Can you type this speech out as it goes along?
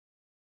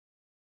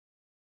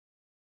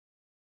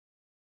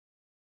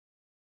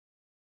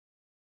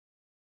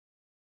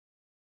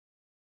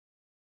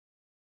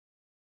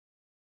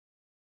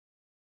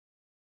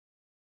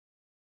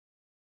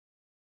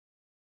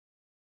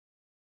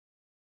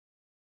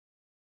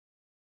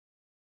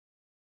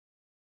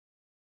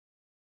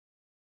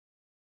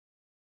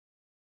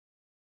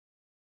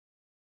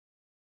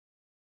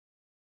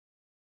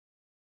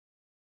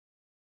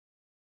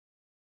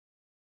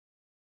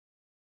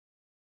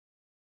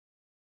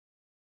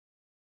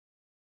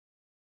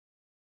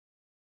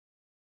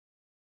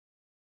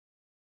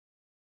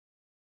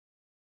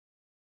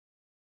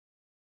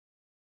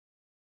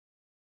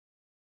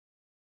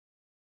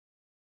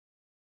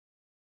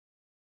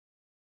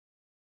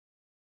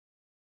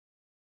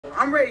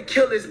I'm ready to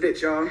kill this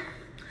bitch, y'all.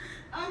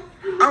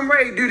 I'm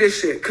ready to do this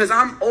shit, because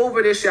I'm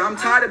over this shit. I'm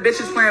tired of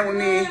bitches playing with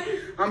me.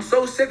 I'm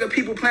so sick of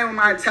people playing with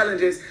my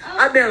intelligence.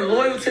 I've been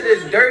loyal to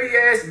this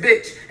dirty-ass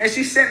bitch, and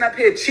she's sitting up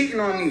here cheating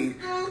on me.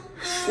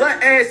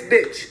 Slut-ass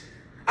bitch.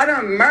 I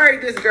done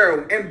married this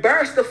girl,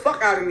 embarrassed the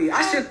fuck out of me.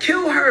 I should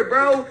kill her,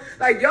 bro.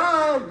 Like,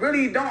 y'all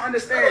really don't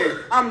understand.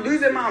 I'm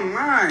losing my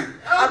mind.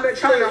 I've been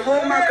trying to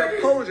hold my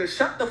composure.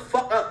 Shut the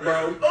fuck up,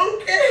 bro.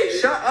 Okay.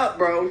 Shut up,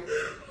 bro.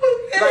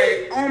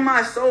 Okay. Like, on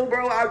my soul,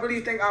 bro, I really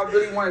think I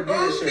really want to do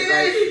this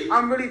shit. Like,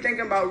 I'm really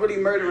thinking about really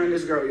murdering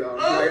this girl, y'all.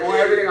 Like, on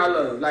everything I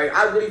love. Like,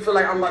 I really feel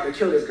like I'm about to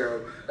kill this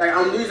girl. Like,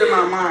 I'm losing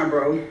my mind,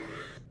 bro.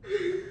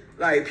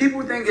 Like,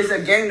 people think it's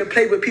a game to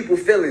play with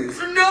people's feelings.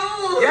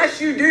 No!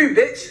 Yes, you do,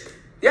 bitch.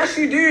 Yes,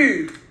 you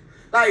do.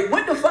 Like,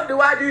 what the fuck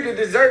do I do to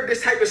deserve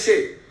this type of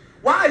shit?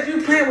 Why are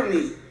you playing with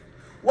me?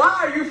 Why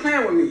are you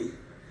playing with me?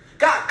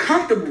 Got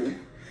comfortable.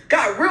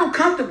 Got real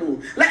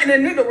comfortable. Letting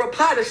a nigga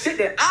reply to shit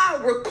that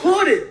I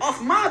recorded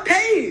off my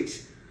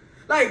page.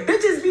 Like,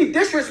 bitches be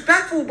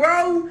disrespectful,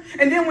 bro.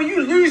 And then when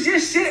you lose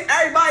your shit,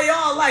 everybody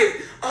all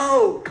like,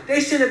 oh,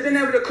 they should have been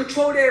able to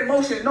control their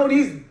emotions. No,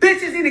 these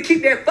bitches need to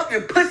keep their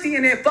fucking pussy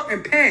in their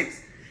fucking pants.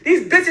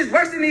 These bitches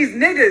worse than these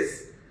niggas.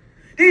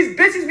 These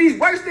bitches be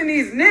worse than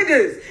these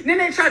niggas. And then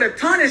they try to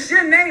tarnish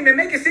your name and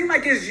make it seem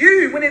like it's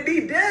you when it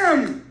be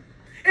them.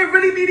 It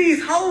really be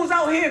these hoes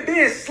out here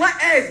being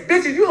slut-ass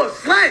bitches. You a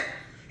slut.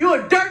 You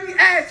a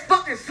dirty-ass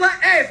fucking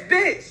slut-ass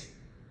bitch.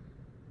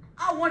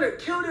 I want to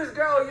kill this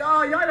girl,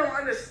 y'all. Y'all don't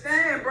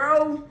understand,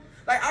 bro.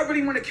 Like, I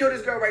really want to kill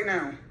this girl right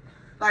now.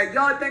 Like,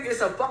 y'all think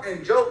it's a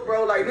fucking joke,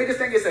 bro. Like, niggas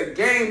think it's a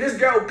game. This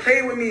girl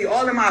played with me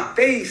all in my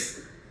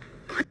face.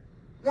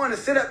 Want to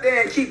sit up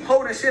there and keep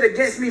holding shit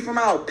against me from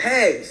our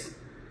past.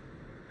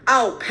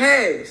 Our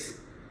past.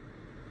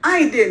 I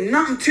ain't did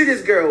nothing to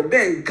this girl.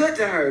 Been good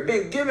to her.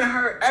 Been giving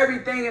her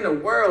everything in the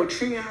world.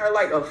 Treating her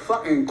like a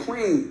fucking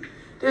queen.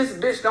 This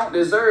bitch don't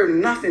deserve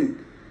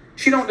nothing.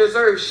 She don't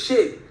deserve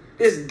shit.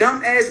 This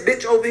dumb ass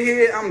bitch over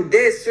here, I'm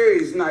dead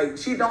serious. Like,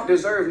 she don't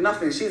deserve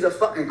nothing. She's a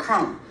fucking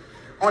crumb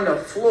on the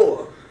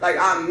floor. Like,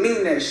 I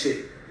mean that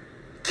shit.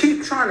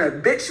 Keep trying to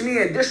bitch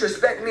me and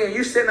disrespect me, and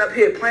you sitting up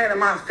here playing in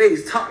my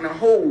face, talking to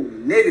whole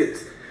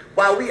niggas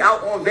while we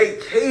out on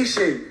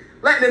vacation.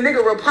 Letting the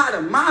nigga reply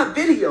to my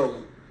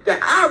video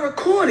that I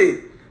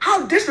recorded.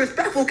 How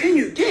disrespectful can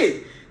you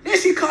get? Then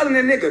she calling the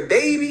nigga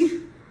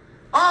baby.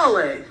 All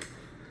that.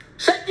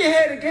 Shake your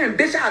head again,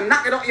 bitch. I'll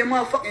knock it off your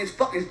motherfucking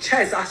fucking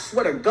chest. I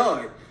swear to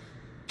God.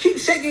 Keep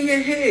shaking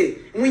your head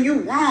when you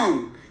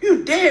wrong.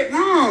 You dead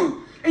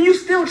wrong. And you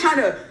still trying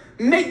to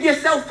make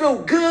yourself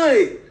feel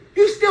good.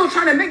 You still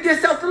trying to make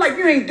yourself feel like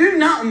you ain't do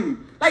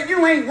nothing. Like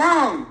you ain't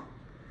wrong.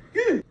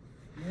 You,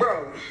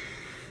 bro.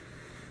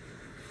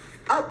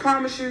 I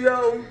promise you,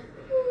 yo.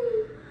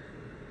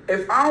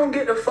 If I don't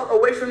get the fuck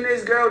away from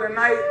this girl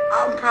tonight,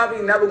 I'm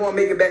probably never going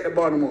to make it back to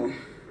Baltimore.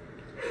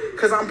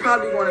 Because I'm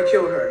probably going to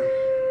kill her.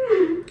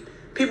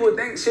 People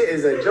think shit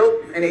is a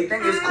joke, and they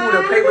think it's cool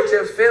to play with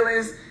your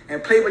feelings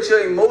and play with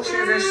your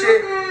emotions and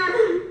shit.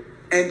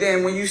 And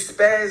then when you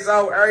spaz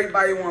out,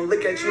 everybody want to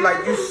look at you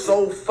like you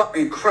so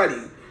fucking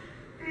cruddy.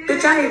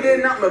 Bitch, I ain't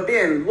did nothing but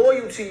being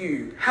loyal to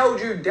you.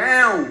 Held you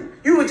down.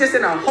 You were just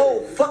in a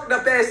whole fucked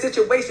up ass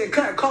situation.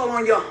 Couldn't call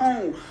on your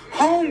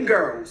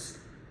homegirls.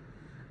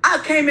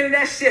 I came into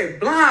that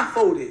shit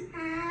blindfolded.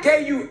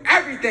 Gave you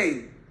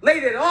everything.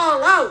 Laid it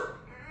all out.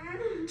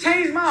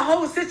 Changed my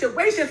whole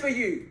situation for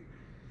you.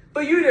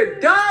 But you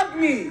to dog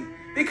me.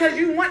 Because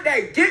you want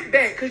that get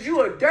back. Because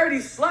you a dirty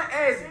slut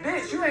ass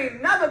bitch. You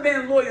ain't never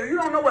been loyal. You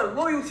don't know what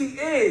loyalty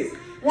is.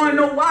 Want to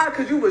know why?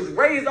 Because you was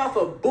raised off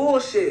of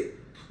bullshit.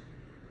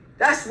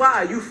 That's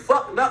why you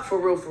fucked up for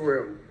real, for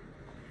real.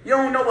 You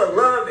don't know what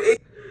love is.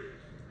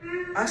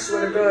 I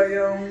swear to God,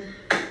 yo.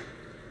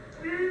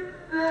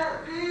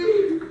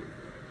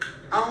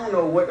 I don't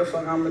know what the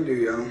fuck I'm gonna do,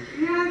 yo.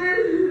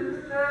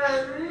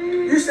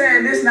 You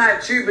saying this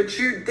not you, but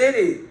you did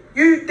it.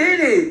 You did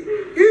it.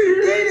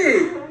 You did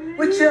it.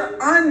 With your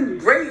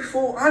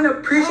ungrateful,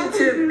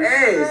 unappreciative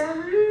ass.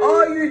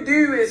 All you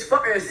do is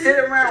fucking sit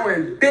around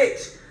and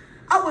bitch.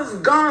 I was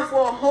gone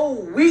for a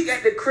whole week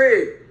at the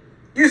crib.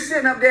 You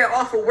sitting up there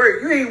off of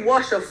work. You ain't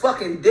wash a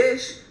fucking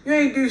dish. You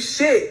ain't do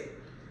shit.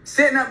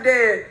 Sitting up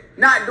there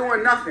not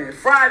doing nothing.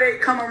 Friday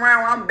come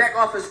around, I'm back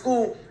off of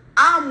school.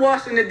 I'm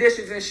washing the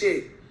dishes and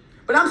shit.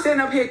 But I'm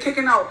sitting up here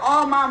kicking out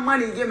all my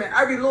money, giving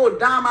every little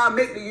dime I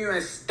make to you,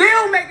 and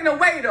still making a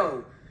way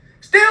though.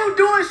 Still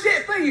doing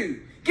shit for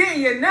you.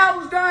 Getting your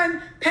nails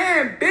done,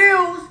 paying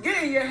bills,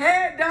 getting your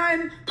hair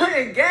done,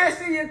 putting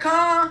gas in your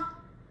car,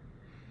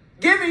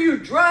 giving you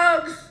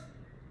drugs,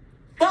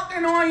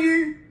 fucking on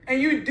you,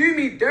 and you do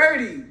me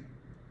dirty.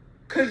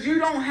 Cause you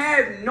don't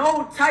have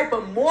no type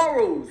of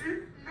morals.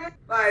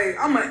 Like,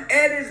 I'm gonna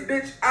add this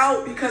bitch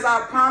out because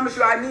I promise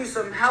you I need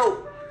some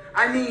help.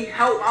 I need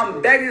help.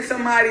 I'm begging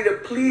somebody to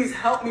please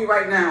help me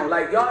right now.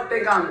 Like, y'all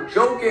think I'm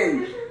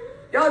joking.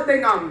 Y'all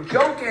think I'm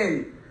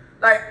joking.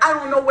 Like, I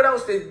don't know what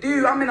else to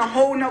do. I'm in a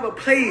whole nother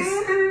place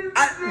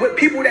with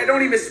people that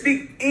don't even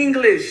speak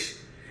English.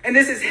 And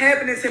this is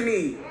happening to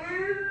me.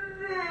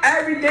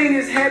 Everything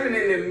is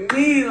happening to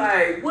me.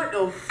 Like, what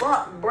the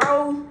fuck,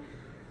 bro?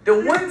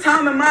 The one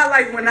time in my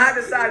life when I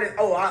decided,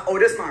 oh,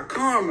 this my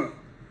karma.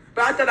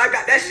 But I thought I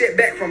got that shit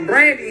back from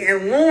Brandy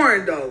and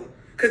Lauren, though.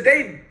 Because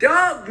they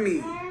dogged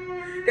me.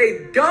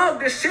 They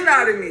dogged the shit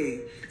out of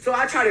me. So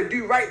I try to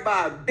do right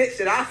by a bitch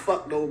that I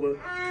fucked over.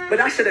 But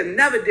I should have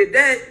never did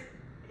that.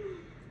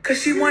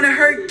 Because she wanted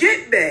her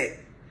get back.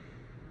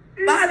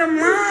 Bottom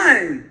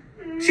line.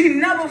 She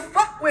never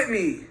fucked with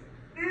me.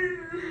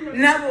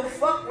 Never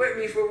fucked with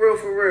me, for real,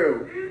 for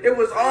real. It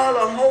was all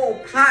a whole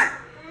plot.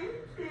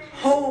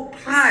 Whole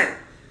plot.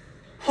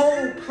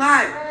 Whole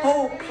plot.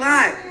 Whole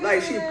plot.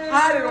 Like, she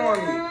plotted on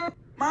me.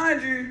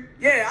 Mind you,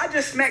 yeah, I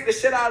just smacked the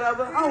shit out of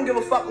her. I don't give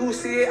a fuck who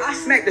see it. I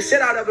smacked the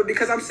shit out of her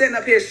because I'm sitting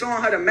up here showing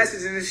her the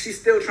messages and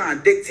she's still trying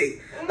to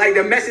dictate. Like,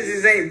 the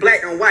messages ain't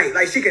black and white.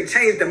 Like, she can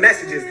change the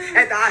messages.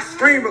 After I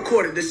screen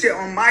recorded the shit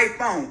on my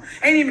phone.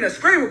 Ain't even a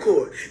screen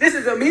record. This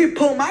is me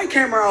pull my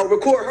camera out,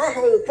 record her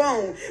whole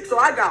phone, so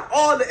I got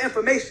all the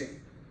information.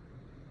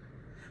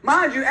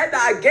 Mind you, after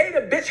I gave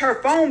the bitch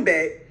her phone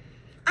back,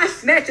 I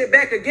snatch it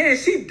back again.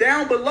 She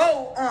down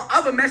below on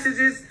other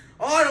messages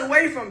all the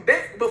way from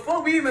back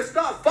before we even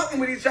start fucking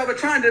with each other,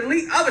 trying to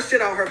delete other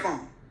shit out her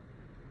phone.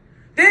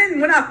 Then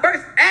when I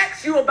first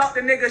asked you about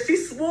the nigga, she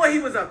swore he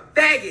was a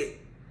faggot.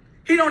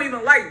 He don't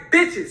even like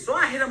bitches, so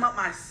I hit him up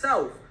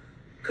myself.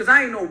 Cause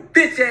I ain't no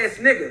bitch ass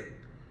nigga.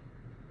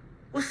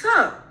 What's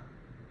up?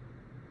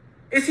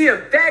 Is he a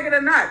faggot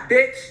or not,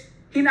 bitch?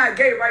 He not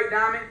gay, right,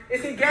 Diamond?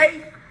 Is he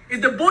gay? Is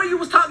the boy you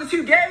was talking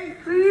to gay?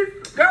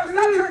 Girl, stop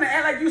trying to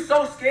act like you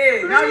so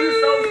scared. Now you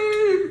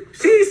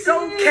so... She's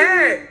so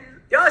cat.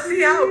 Y'all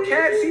see how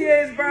cat she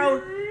is,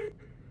 bro?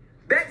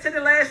 Back to the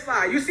last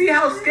slide. You see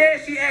how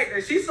scared she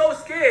acting. She's so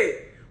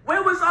scared.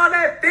 Where was all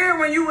that fear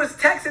when you was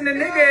texting the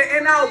nigga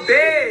in our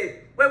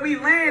bed where we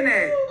laying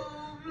at?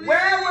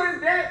 Where was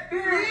that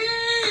fear?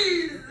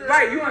 Please.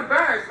 Right, you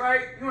embarrassed,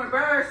 right? You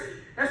embarrassed?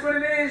 That's what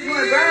it is? You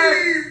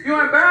embarrassed? You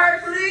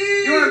embarrassed?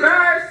 Please. You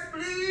embarrassed?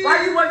 Please.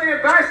 Why you wasn't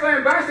embarrassed for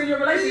embarrassing your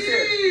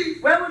relationship?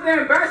 Please. Where was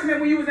the embarrassment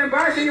when you was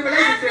embarrassing your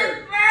relationship? I'm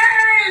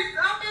embarrassed.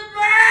 I'm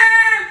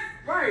embarrassed.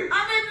 Right.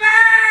 I'm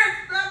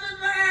embarrassed. I'm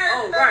embarrassed.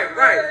 Oh,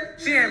 right.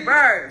 She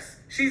embarrassed.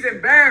 She's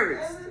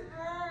embarrassed.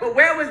 But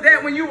where was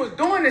that when you was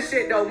doing the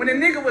shit, though? When the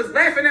nigga was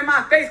laughing in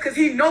my face because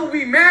he know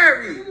we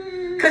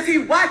married. Because he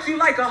watched you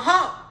like a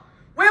hawk.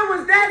 Where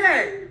was that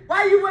at?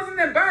 Why you wasn't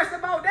embarrassed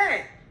about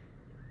that?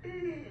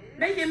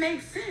 Make it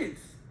make sense.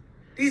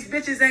 These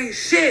bitches ain't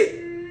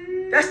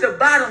shit. That's the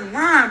bottom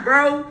line,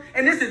 bro.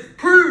 And this is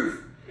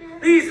proof.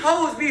 These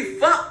hoes be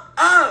fucked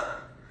up.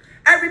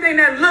 Everything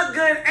that look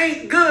good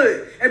ain't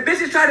good. And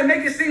bitches try to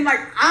make it seem like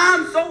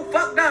I'm so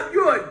fucked up.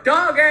 You a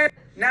dog ass.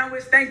 Now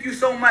it's thank you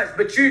so much,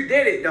 but you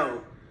did it,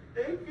 though.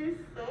 Thank you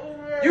so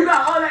much. You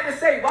got all that to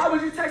say. Why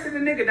was you texting the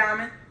nigga,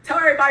 Diamond? Tell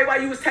everybody why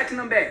you was texting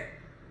him back.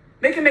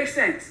 Make it make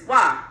sense.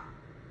 Why?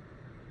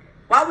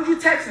 Why was you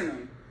texting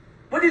him?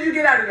 What did you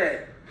get out of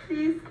that?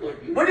 Please,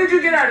 Courtney. What did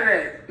you get out of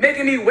that?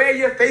 Making me wear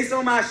your face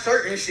on my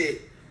shirt and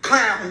shit.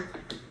 Clown.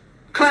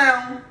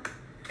 Clown.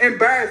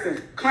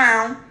 Embarrassing.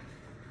 Clown.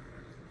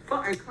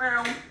 Fucking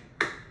clown.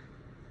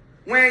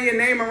 Wearing your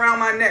name around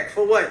my neck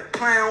for what?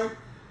 Clown.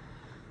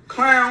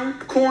 Clown.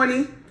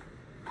 Corny.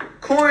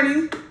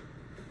 Corny.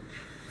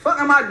 Fuck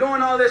am I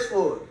doing all this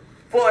for?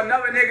 For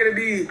another nigga to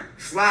be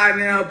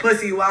sliding in her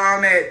pussy while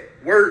I'm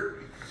at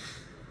work.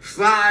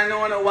 Sliding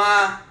on her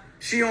while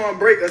she on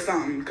break or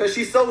something. Cause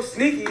she's so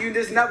sneaky, you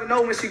just never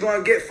know when she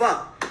gonna get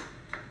fucked.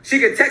 She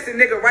can text a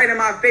nigga right in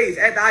my face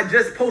after I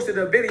just posted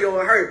a video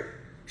of her.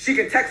 She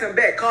can text him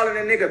back calling a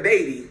nigga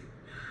baby.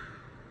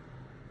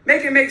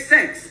 Make it make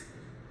sense.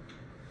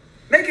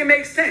 Make it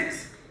make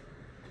sense.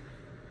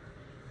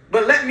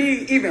 But let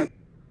me even...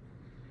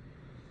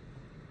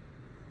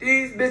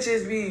 These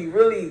bitches be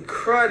really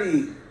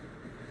cruddy.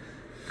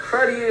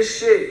 Cruddy as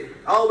shit.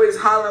 Always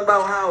hollering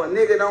about how a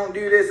nigga don't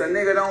do this, a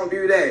nigga don't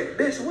do that.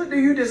 Bitch, what do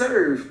you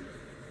deserve?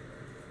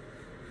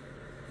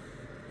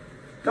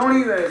 Don't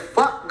even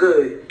fuck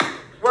good.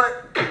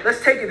 What?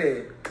 Let's take it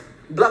there.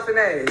 Bluffing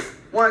ass.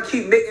 Wanna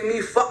keep making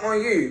me fuck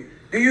on you.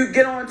 Do you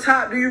get on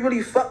top? Do you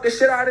really fuck the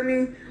shit out of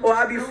me? Or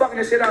I be fucking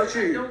the shit out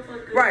you?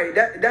 Right,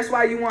 that's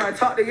why you wanna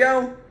talk to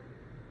yo?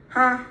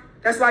 Huh?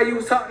 That's why you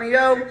was talking to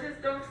yo? I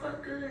just don't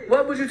fuck good.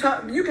 What was you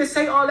talking? You can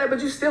say all that,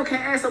 but you still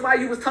can't answer why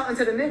you was talking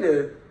to the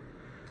nigga.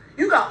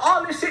 You got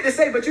all this shit to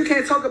say, but you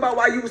can't talk about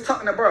why you was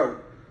talking to bro.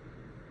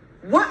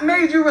 What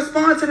made you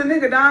respond to the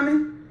nigga,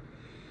 Diamond?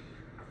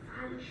 I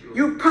promise you.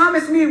 You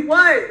promised me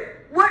what?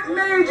 What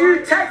made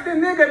you text the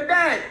nigga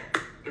back?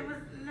 It was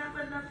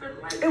never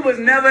nothing like that. It was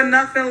never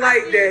nothing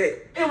like that.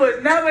 It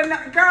was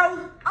never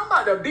girl, I'm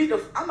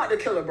about to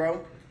kill her,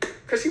 bro.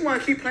 Cause she wanna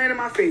keep playing in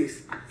my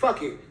face.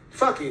 Fuck it.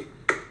 Fuck it.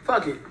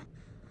 Fuck it.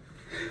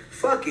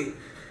 Fuck it.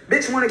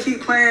 Bitch wanna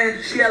keep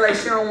playing. She act like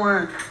she don't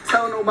wanna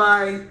tell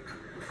nobody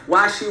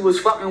why she was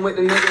fucking with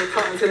the nigga,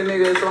 talking to the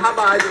nigga. So how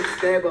about I just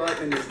stab her up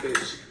in this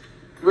bitch?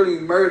 Really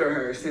murder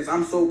her since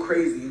I'm so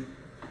crazy.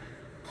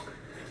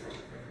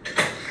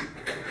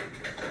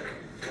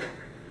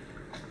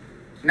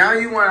 Now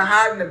you wanna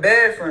hide in the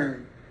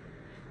bathroom.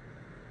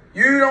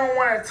 You don't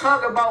want to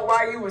talk about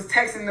why you was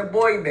texting the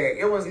boy back.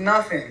 It was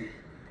nothing.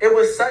 It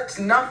was such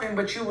nothing,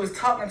 but you was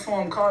talking to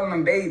him, calling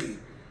him baby.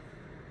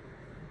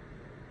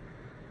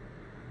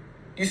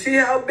 You see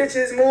how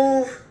bitches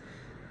move?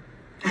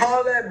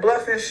 All that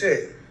bluffing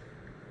shit.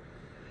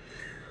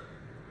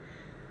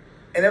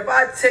 And if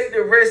I take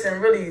the risk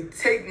and really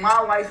take my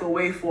life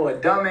away for a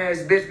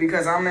dumbass bitch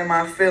because I'm in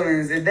my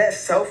feelings, is that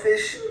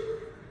selfish?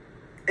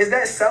 Is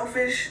that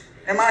selfish?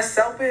 Am I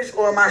selfish,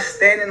 or am I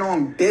standing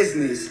on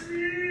business?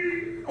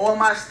 Or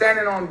am I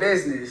standing on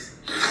business?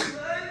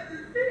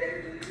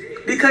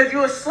 Because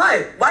you a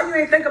slut. Why you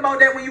ain't think about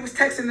that when you was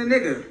texting the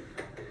nigga?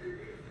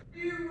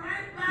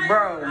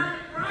 Bro. I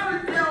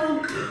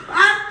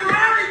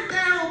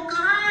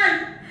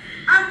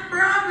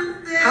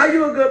promise that. How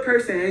you a good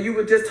person and you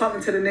were just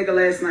talking to the nigga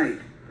last night?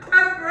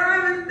 I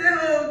promise that,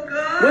 oh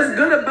God. What's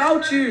good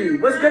about you?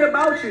 What's good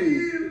about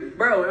you?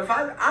 Bro, if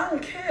I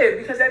don't care,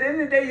 because at the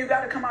end of the day, you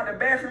got to come out the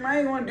bathroom. I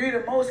ain't going to do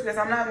the most because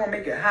I'm not going to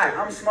make it hot.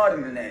 I'm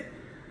smarter than that.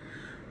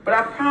 But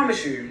I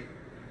promise you,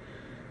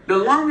 the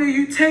longer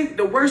you take,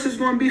 the worse it's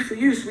going to be for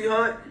you,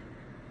 sweetheart.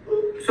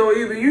 So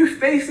either you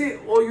face it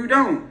or you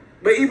don't.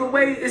 But either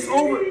way, it's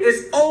over.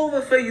 It's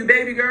over for you,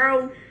 baby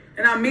girl.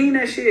 And I mean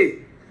that shit.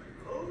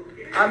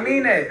 I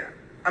mean that.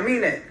 I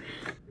mean that.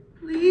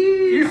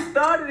 Please. You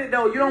started it,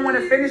 though. You don't want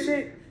to finish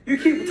it? You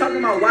keep talking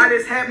about why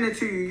this happening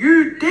to you.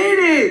 You did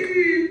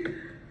it.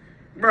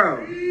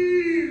 Bro.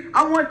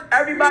 I want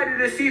everybody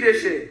to see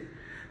this shit.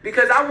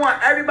 Because I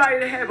want everybody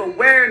to have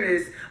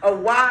awareness of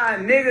why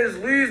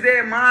niggas lose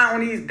their mind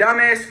on these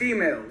dumbass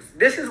females.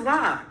 This is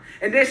why.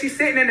 And then she's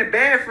sitting in the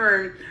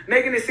bathroom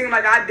making it seem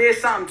like I did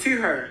something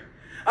to her.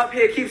 Up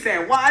here keep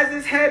saying, why is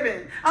this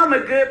happening? I'm a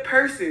good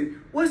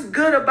person. What's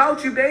good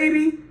about you,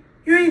 baby?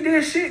 You ain't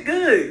did shit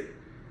good.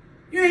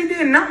 You ain't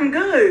did nothing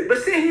good.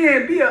 But sit here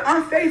and be an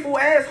unfaithful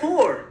ass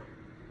whore.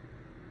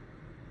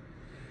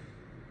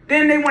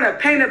 Then they want to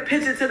paint a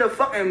picture to the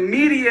fucking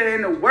media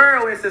and the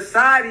world and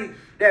society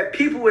that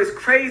people is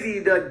crazy.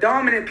 The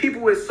dominant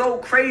people is so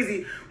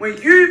crazy. When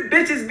you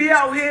bitches be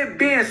out here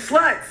being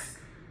sluts,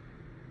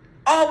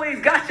 always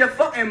got your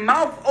fucking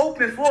mouth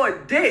open for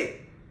a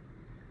dick.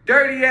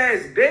 Dirty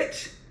ass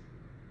bitch.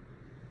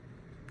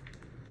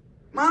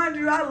 Mind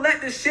you, I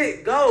let the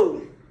shit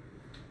go.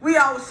 We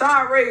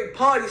outside ready to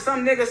party.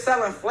 Some nigga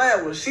selling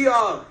flowers. She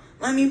all,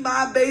 let me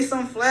buy bae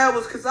some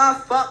flowers because I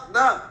fucked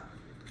up.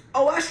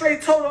 Oh, I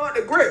straight told her out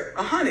the grip.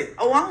 100.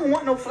 Oh, I don't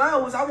want no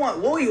flowers. I want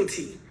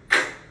loyalty.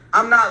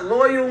 I'm not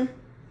loyal.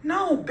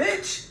 No,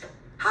 bitch.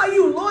 How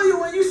you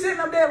loyal when you sitting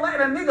up there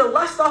letting a nigga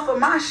lust off of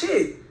my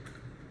shit?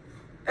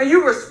 And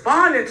you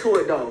responding to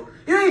it, though.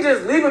 You ain't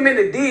just leave them in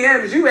the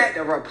DMs. You had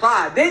to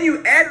reply. Then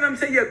you added them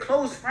to your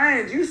close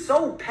friends. You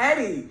so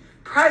petty.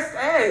 Pressed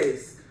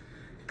ass.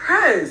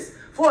 Press.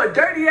 For a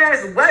dirty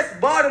ass West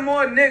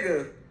Baltimore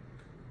nigga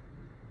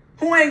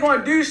who ain't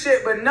gonna do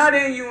shit but nut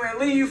in you and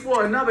leave you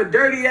for another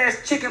dirty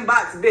ass chicken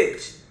box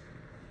bitch.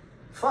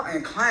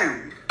 Fucking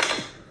clown.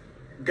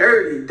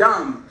 Dirty,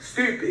 dumb,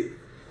 stupid.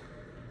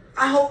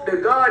 I hope to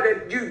God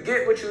that you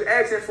get what you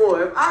asking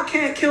for. If I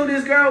can't kill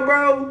this girl,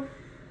 bro,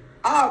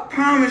 I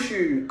promise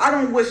you, I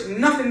don't wish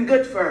nothing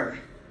good for her.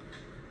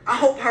 I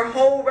hope her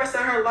whole rest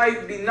of her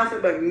life be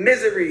nothing but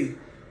misery.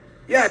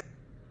 Yeah.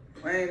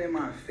 Playing in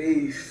my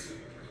face.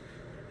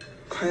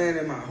 Playing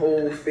in my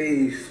whole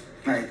face.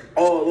 Like,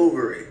 all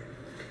over it.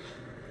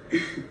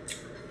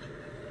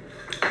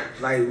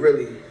 Like,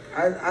 really.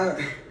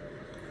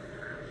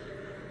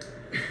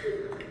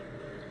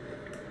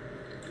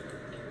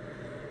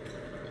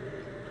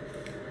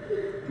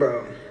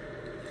 Bro.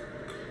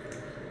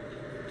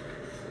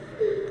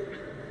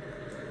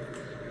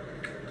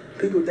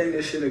 People think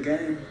this shit a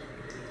game.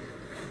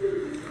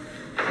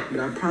 But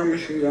I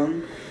promise you,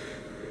 young.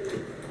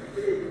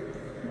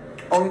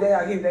 Only thing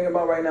I keep thinking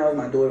about right now is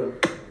my daughter.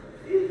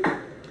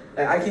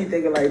 Like, I keep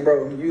thinking like,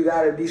 bro, you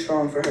gotta be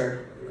strong for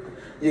her.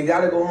 You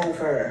gotta go home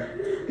for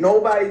her.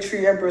 Nobody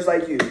treat Empress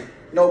like you.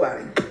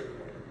 Nobody.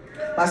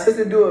 My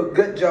sister do a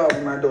good job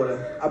with my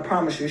daughter. I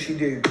promise you, she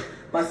do.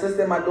 My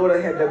sister and my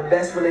daughter have the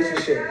best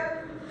relationship.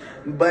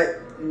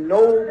 But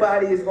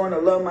nobody is gonna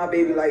love my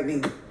baby like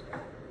me.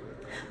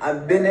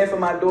 I've been there for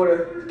my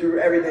daughter through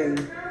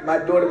everything. My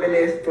daughter been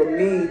there for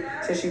me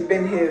since she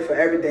been here for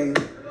everything.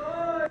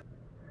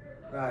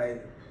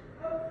 Like,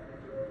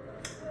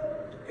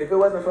 if it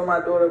wasn't for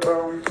my daughter,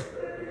 bro,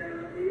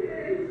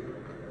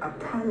 I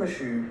promise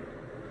you.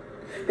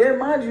 Then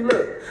mind you,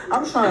 look,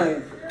 I'm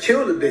trying to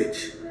kill the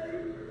bitch.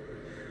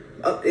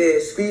 Up there,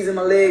 squeezing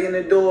my leg in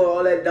the door,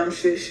 all that dumb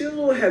shit. She's a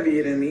little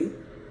heavier than me,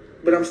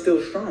 but I'm still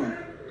strong.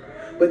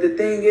 But the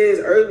thing is,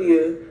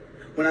 earlier,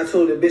 when I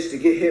told the bitch to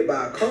get hit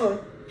by a car,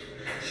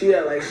 she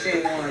had like she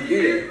ain't want to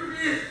do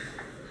that.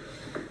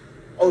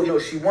 Oh no,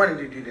 she wanted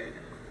to do that.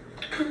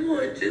 Come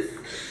on, just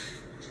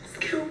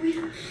kill me.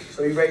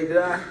 So you ready to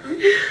die?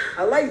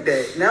 I like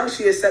that. Now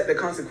she accept the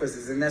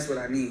consequences, and that's what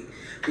I need.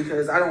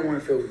 Because I don't want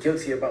to feel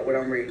guilty about what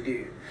I'm ready to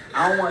do.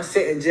 I don't want to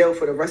sit in jail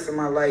for the rest of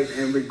my life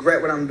and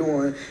regret what I'm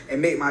doing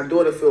and make my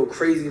daughter feel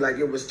crazy like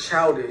it was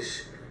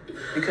childish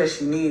because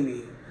she need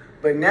me.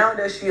 But now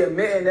that she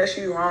admitting that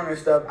she wrong and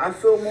stuff, I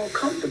feel more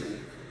comfortable.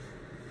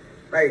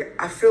 Like,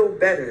 I feel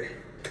better.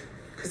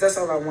 Because that's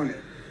all I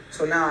wanted.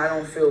 So now I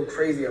don't feel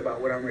crazy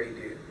about what I'm ready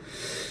to do.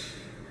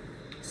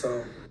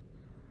 So,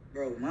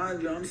 bro,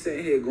 mind you, I'm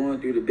sitting here going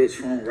through the bitch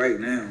phone right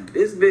now.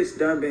 This bitch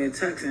done been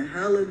texting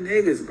hella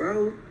niggas,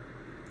 bro.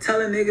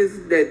 Telling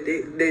niggas that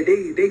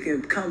they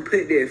can come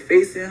put their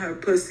face in her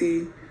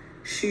pussy.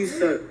 She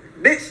suck.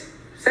 Bitch,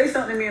 say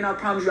something to me and I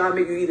promise you I'll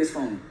make you eat this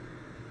phone.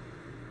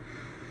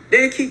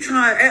 They keep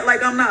trying to act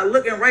like I'm not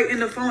looking right in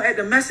the phone at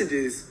the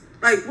messages.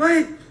 Like,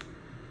 what?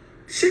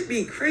 Shit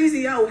be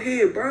crazy out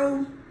here,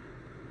 bro.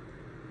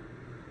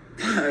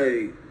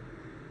 Like,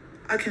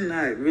 I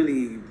cannot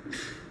really...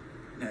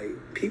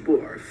 Like,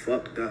 people are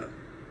fucked up.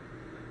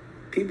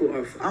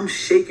 I'm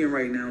shaking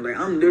right now. Like,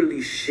 I'm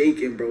literally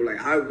shaking, bro.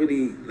 Like,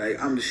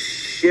 I'm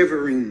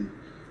shivering.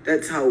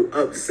 That's how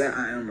upset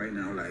I am right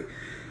now. Like,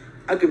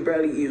 I could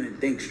barely even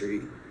think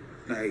straight.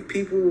 Like,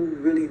 people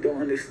really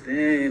don't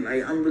understand.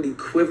 Like, I'm really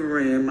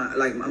quivering.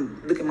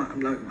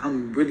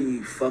 I'm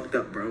really fucked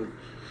up, bro.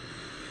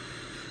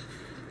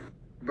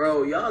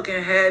 Bro, y'all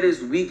can have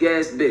this weak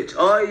ass bitch.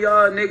 All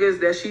y'all niggas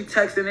that she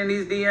texting in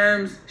these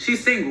DMs,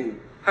 she's single.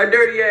 Her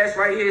dirty ass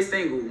right here is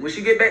single. When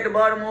she get back to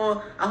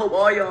Baltimore, I hope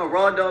all y'all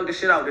raw dog the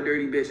shit out the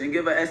dirty bitch and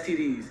give her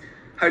STDs.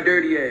 Her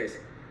dirty ass.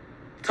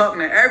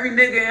 Talking to every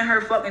nigga in her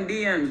fucking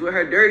DMs with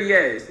her dirty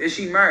ass. Is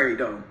she married,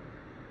 though?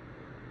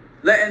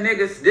 Letting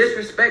niggas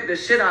disrespect the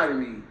shit out of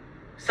me.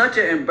 Such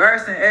an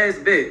embarrassing ass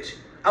bitch.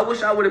 I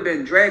wish I would have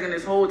been dragging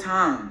this whole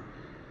time.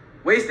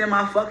 Wasting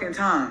my fucking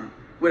time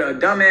with a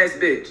dumb ass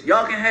bitch.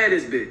 Y'all can have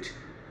this bitch.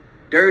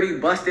 Dirty,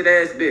 busted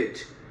ass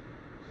bitch.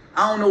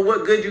 I don't know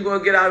what good you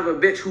gonna get out of a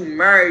bitch who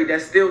married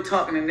that's still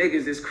talking to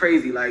niggas is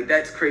crazy. Like,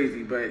 that's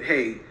crazy. But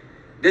hey,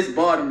 this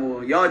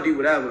Baltimore, y'all do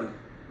whatever.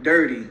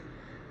 Dirty.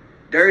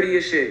 Dirty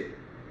as shit.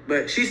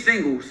 But she's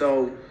single,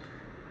 so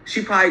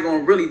she probably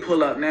gonna really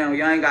pull up now.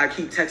 Y'all ain't gotta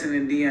keep texting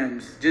in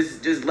DMs.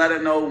 Just let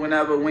her know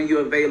when you're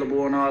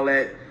available and all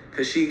that.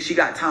 Cause she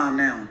got time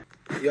now.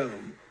 Yo.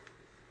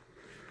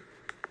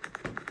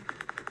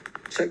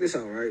 Check this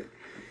out, right?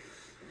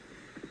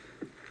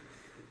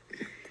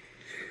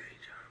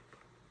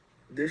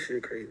 This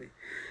shit crazy.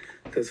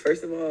 Because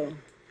first of all,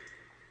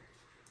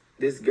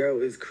 this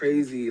girl is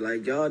crazy.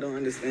 Like, y'all don't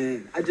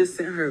understand. I just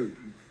sent her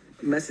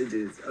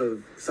messages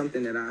of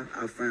something that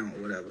I found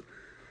or whatever.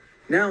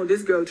 Now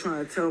this girl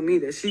trying to tell me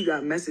that she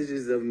got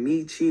messages of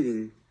me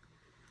cheating.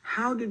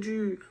 How did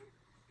you...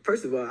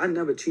 First of all, I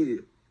never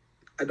cheated.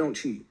 I don't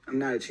cheat. I'm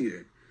not a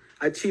cheater.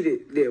 I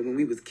cheated there when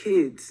we was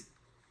kids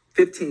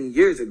 15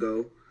 years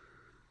ago.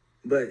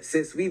 But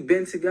since we've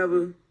been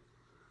together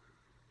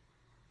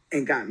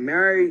and got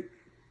married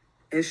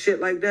and shit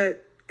like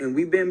that, and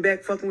we've been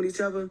back fucking with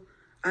each other,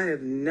 I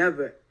have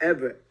never,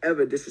 ever,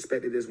 ever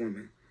disrespected this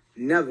woman.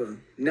 Never.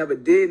 Never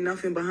did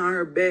nothing behind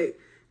her back.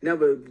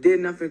 Never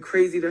did nothing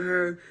crazy to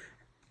her.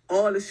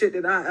 All the shit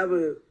that I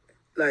ever,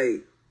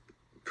 like,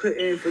 put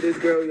in for this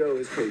girl, yo,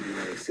 is crazy,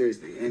 like,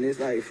 seriously. And it's,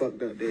 like,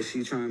 fucked up that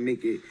she trying to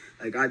make it,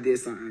 like, I did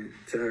something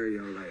to her,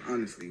 yo, like,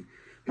 honestly.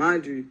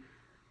 Mind you,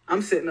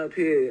 I'm sitting up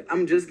here,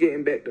 I'm just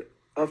getting back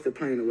off the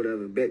plane or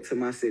whatever, back to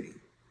my city.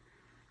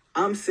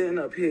 I'm sitting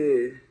up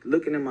here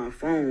looking at my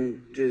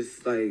phone,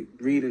 just, like,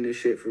 reading this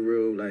shit for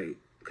real, like,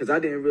 because I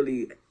didn't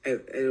really, at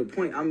a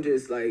point, I'm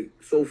just, like,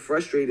 so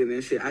frustrated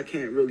and shit, I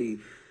can't really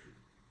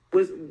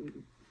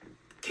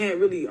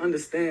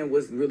understand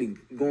what's really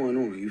going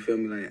on, you feel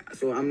me? Like,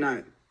 so I'm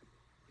not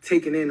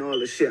taking in all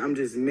the shit, I'm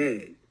just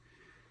mad,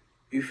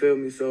 you feel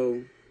me?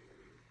 So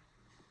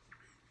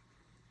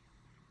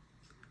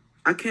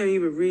I can't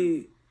even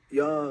read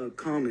y'all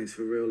comments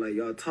for real, like,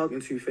 y'all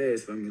talking too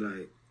fast for me,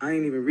 like, I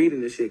ain't even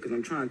reading this shit because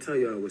I'm trying to tell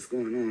y'all what's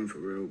going on for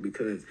real,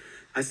 because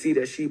I see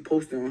that she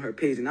posted on her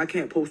page and I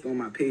can't post on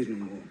my page no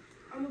more.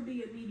 I'm gonna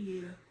be a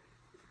mediator.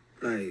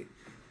 Like,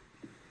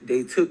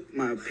 they took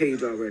my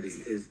page already.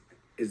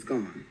 It's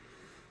gone.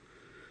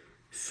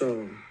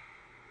 So,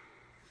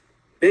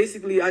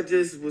 basically, I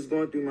just was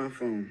going through my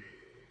phone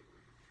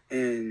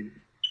and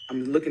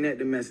I'm looking at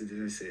the messages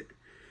and shit.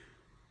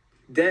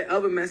 That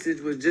other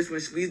message was just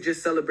when we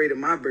just celebrated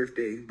my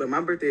birthday, but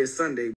my birthday is Sunday.